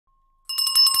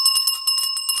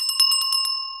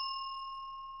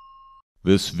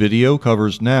This video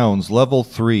covers Nouns Level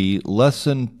 3,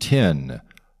 Lesson 10,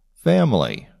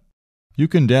 Family. You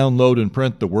can download and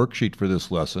print the worksheet for this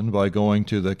lesson by going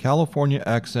to the California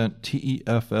Accent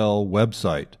TEFL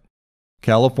website,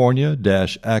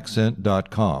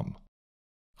 california-accent.com.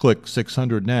 Click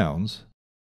 600 Nouns,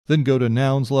 then go to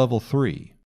Nouns Level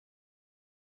 3.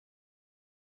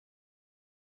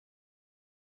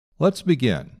 Let's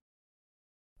begin.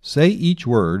 Say each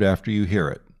word after you hear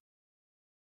it.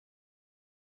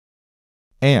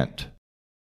 Ant,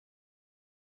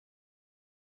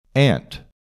 ant.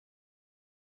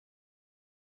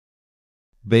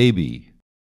 Baby,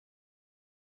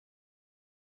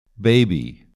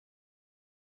 baby.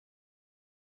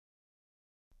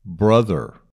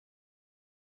 Brother,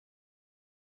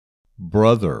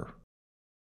 brother.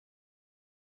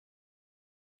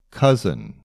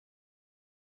 Cousin,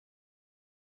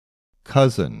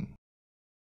 cousin.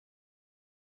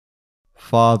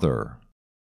 Father,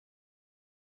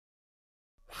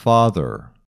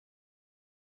 father.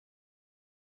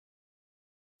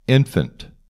 Infant,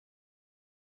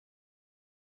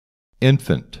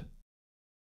 infant.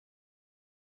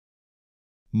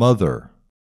 Mother,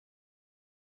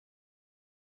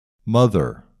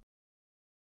 mother.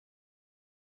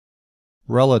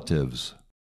 Relatives,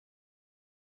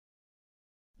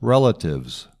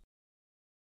 relatives.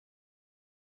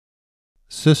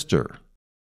 Sister,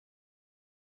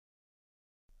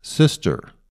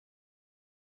 sister.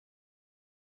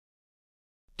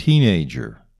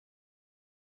 Teenager,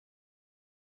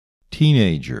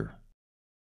 teenager.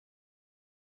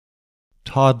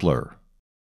 Toddler,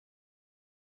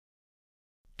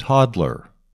 toddler.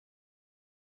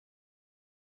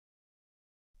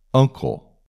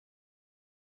 Uncle,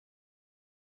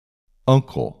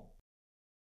 uncle.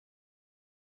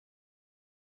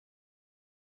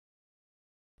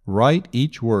 Write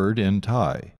each word in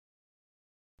Thai.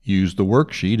 Use the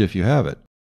worksheet if you have it.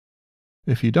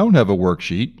 If you don't have a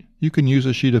worksheet, you can use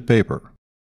a sheet of paper.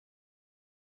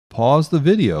 Pause the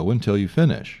video until you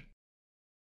finish.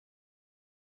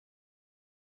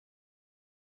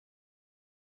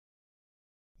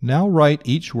 Now write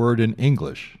each word in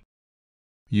English.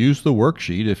 Use the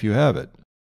worksheet if you have it.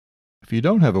 If you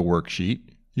don't have a worksheet,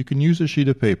 you can use a sheet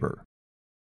of paper.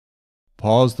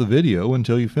 Pause the video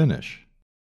until you finish.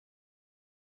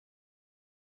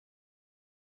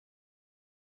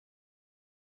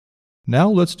 Now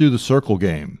let's do the circle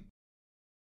game.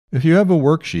 If you have a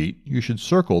worksheet, you should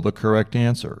circle the correct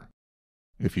answer.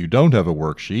 If you don't have a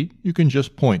worksheet, you can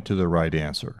just point to the right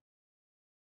answer.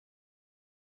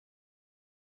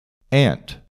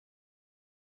 Ant,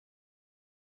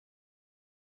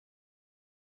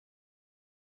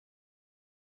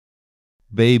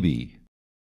 baby,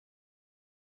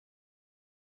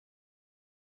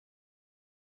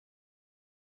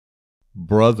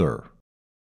 brother,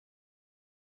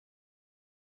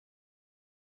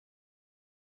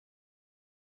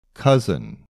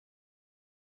 cousin,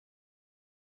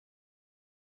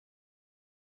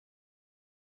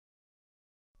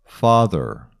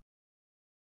 father,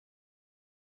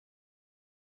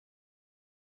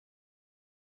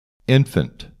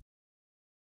 infant,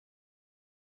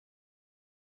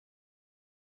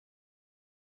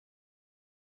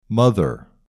 mother,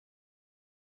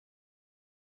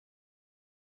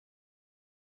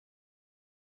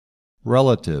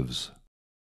 relatives,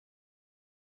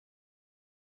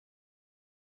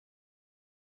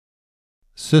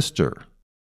 sister,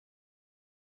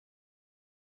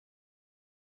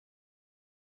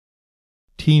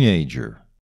 teenager,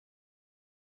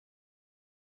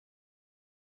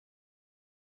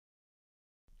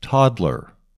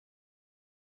 toddler,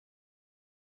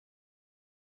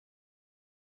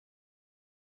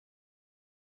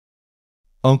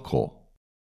 uncle.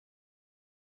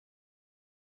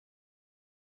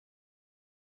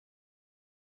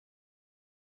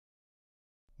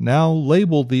 Now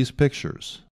label these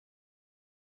pictures.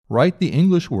 Write the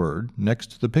English word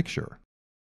next to the picture.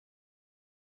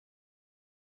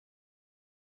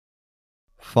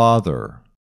 Father,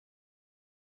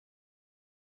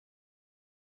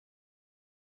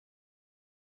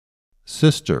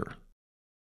 sister,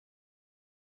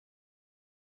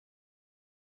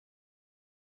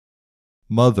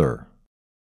 mother,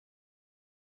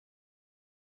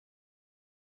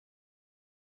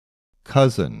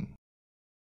 cousin,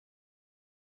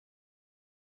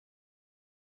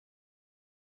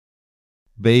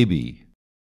 baby,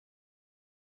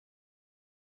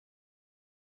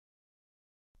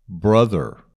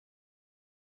 brother.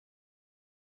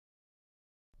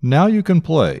 Now you can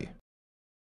play.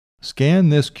 Scan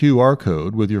this QR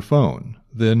code with your phone,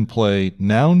 then play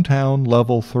Noun Town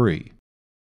Level 3.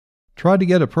 Try to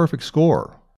get a perfect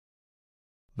score.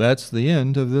 That's the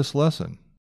end of this lesson.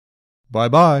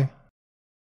 Bye-bye.